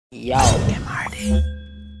Yo, MRD.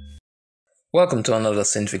 Welcome to another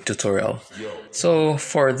Synfig tutorial. So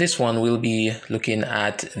for this one, we'll be looking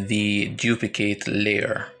at the duplicate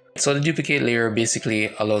layer. So the duplicate layer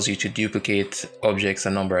basically allows you to duplicate objects a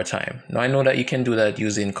number of times. Now I know that you can do that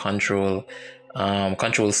using Control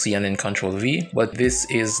C and then Control V, but this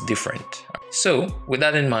is different. So with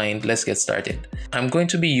that in mind, let's get started. I'm going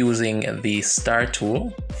to be using the star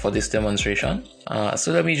tool for this demonstration.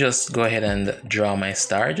 So let me just go ahead and draw my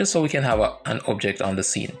star just so we can have an object on the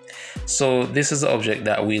scene. So this is the object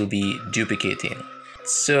that we'll be duplicating.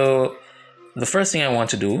 So the first thing I want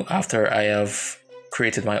to do after I have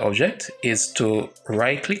created my object is to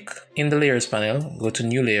right click in the layers panel, go to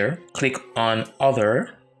new layer, click on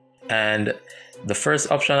other, and the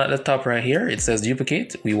first option at the top right here, it says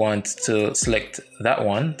duplicate. We want to select that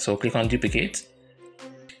one. So click on duplicate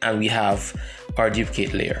and we have our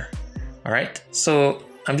duplicate layer. All right. So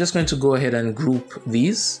I'm just going to go ahead and group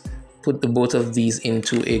these, put the both of these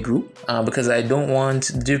into a group because I don't want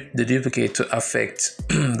the duplicate to affect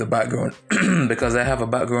the background because I have a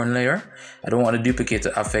background layer. I don't want the duplicate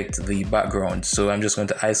to affect the background. So I'm just going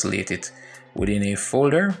to isolate it within a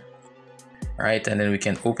folder. Right, and then we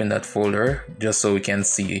can open that folder just so we can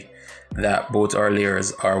see that both our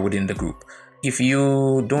layers are within the group. If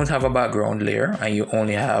you don't have a background layer and you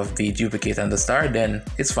only have the duplicate and the star, then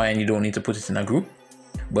it's fine, you don't need to put it in a group.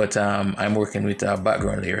 But I'm working with a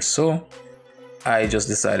background layer, so I just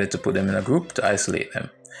decided to put them in a group to isolate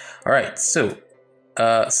them. All right, so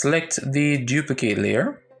select the duplicate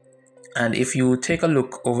layer, and if you take a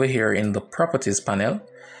look over here in the properties panel,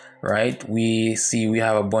 right, we see we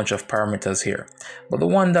have a bunch of parameters here, but the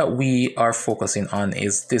one that we are focusing on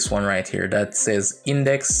is this one right here that says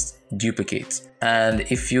index duplicate. And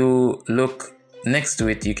if you look next to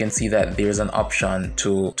it, you can see that there's an option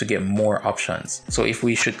to get more options. So if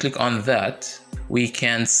we should click on that, we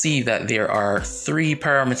can see that there are 3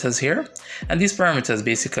 parameters here, and these parameters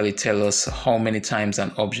basically tell us how many times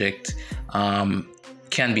an object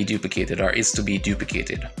can be duplicated or is to be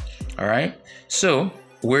duplicated. All right, so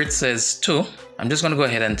where it says 2, I'm just going to go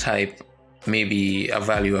ahead and type maybe a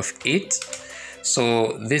value of 8.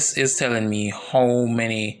 So this is telling me how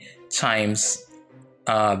many times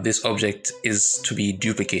this object is to be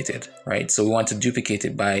duplicated, right? So we want to duplicate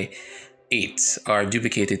it by 8 or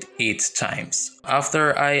duplicate it 8 times.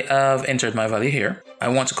 After I have entered my value here, I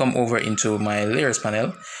want to come over into my layers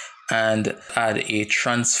panel and add a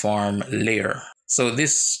transform layer. So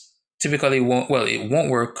this typically won't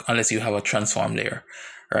work unless you have a transform layer,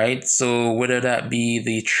 right? So whether that be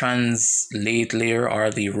the translate layer or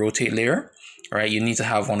the rotate layer, right, you need to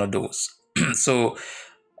have one of those. So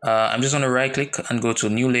I'm just going to right click and go to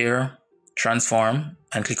new layer, transform,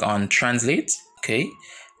 and click on translate. Okay,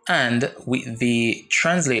 and with the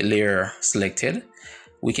translate layer selected,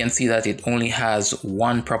 we can see that it only has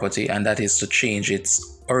one property, and that is to change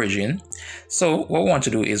its origin. So what we want to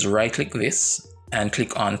do is right click this and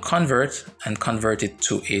click on convert and convert it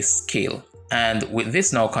to a scale. And with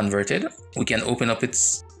this now converted, we can open up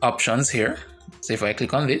its options here. So if I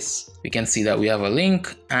click on this, we can see that we have a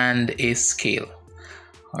link and a scale.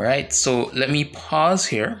 All right, so let me pause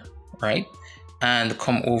here, right, and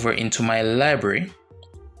come over into my library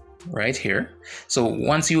right here. So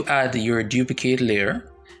once you add your duplicate layer,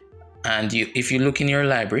 and if you look in your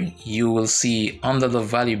library, you will see under the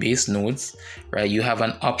value based nodes, right, you have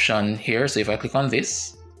an option here. So if I click on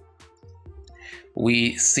this,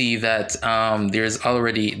 we see that there's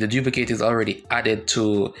already the duplicate is already added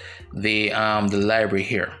to the library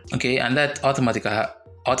here. Okay, and that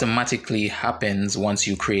automatically happens once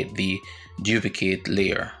you create the duplicate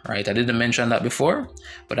layer, right? I didn't mention that before,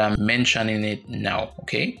 but I'm mentioning it now.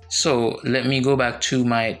 Okay, so let me go back to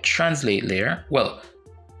my translate layer. Well,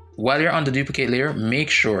 while you're on the duplicate layer, make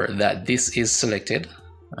sure that this is selected,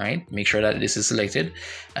 right? Make sure that this is selected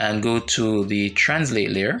and go to the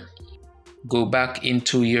translate layer. Go back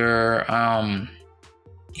into your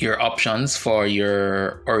options for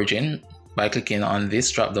your origin by clicking on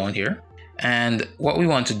this drop down here. And what we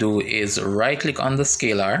want to do is right click on the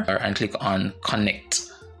scalar and click on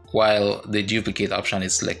connect while the duplicate option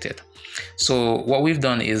is selected. So what we've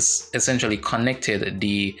done is essentially connected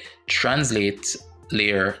the translate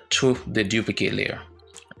layer to the duplicate layer.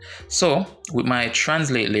 So with my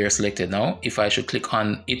translate layer selected now, if I should click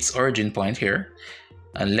on its origin point here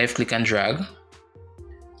and left click and drag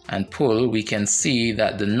and pull, we can see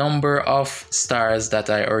that the number of stars that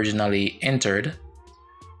I originally entered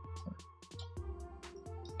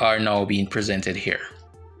are now being presented here,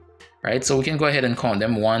 right? So we can go ahead and count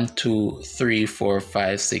them: 1, 2, 3, 4,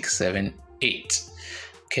 5, 6, 7, 8.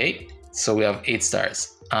 Okay, So we have 8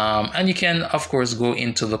 stars. And you can of course go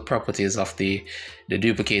into the properties of the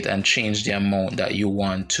duplicate and change the amount that you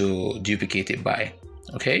want to duplicate it by.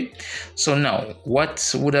 Okay, so now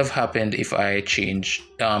what would have happened if I changed,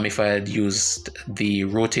 if I had used the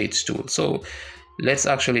rotate tool? So let's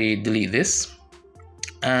actually delete this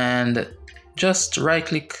and just right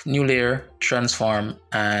click, new layer, transform,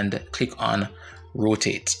 and click on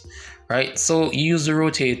rotate. Right, so you use the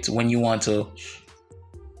rotate when you want to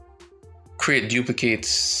create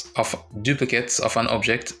duplicates of an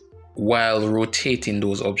object while rotating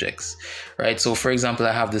those objects, right? So for example,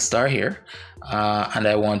 I have the star here, and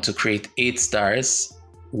I want to create 8 stars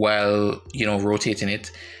while, you know, rotating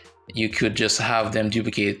it. You could just have them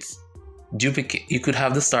duplicate. You could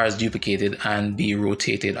have the stars duplicated and be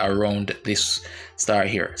rotated around this star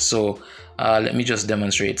here. So let me just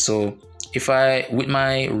demonstrate. So if I, with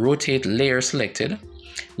my rotate layer selected,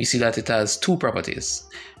 we see that it has 2 properties,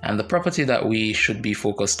 and the property that we should be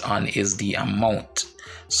focused on is the amount.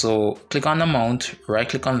 So click on amount, right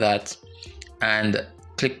click on that, and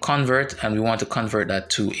click convert, and we want to convert that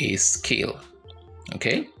to a scale.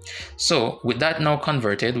 Okay, so with that now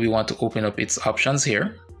converted, we want to open up its options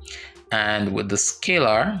here, and with the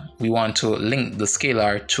scalar, we want to link the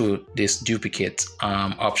scalar to this duplicate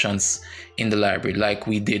options in the library, like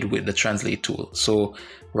we did with the translate tool. So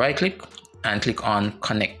right click and click on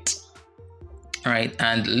connect. All right,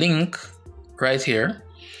 and link right here.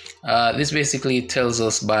 This basically tells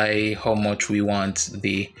us by how much we want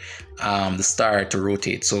the star to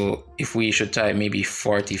rotate. So if we should type maybe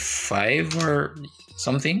 45 or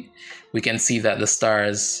something, we can see that the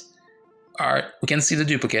stars are, we can see the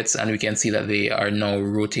duplicates, and we can see that they are now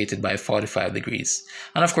rotated by 45 degrees.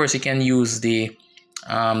 And of course, you can use the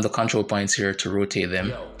control points here to rotate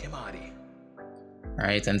them.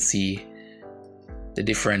 Right, and see the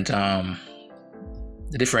different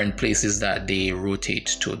places that they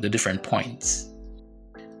rotate to, the different points.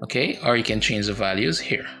 Okay, or you can change the values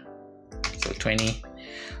here. So 20.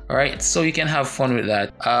 All right, so you can have fun with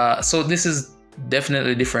that. So this is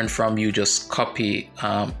definitely different from you just copy,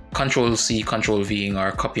 Control C, Control V,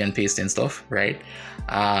 or copy and paste and stuff, right?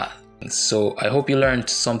 So I hope you learned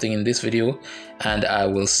something in this video, and I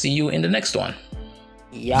will see you in the next one.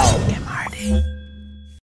 Yo, MRD.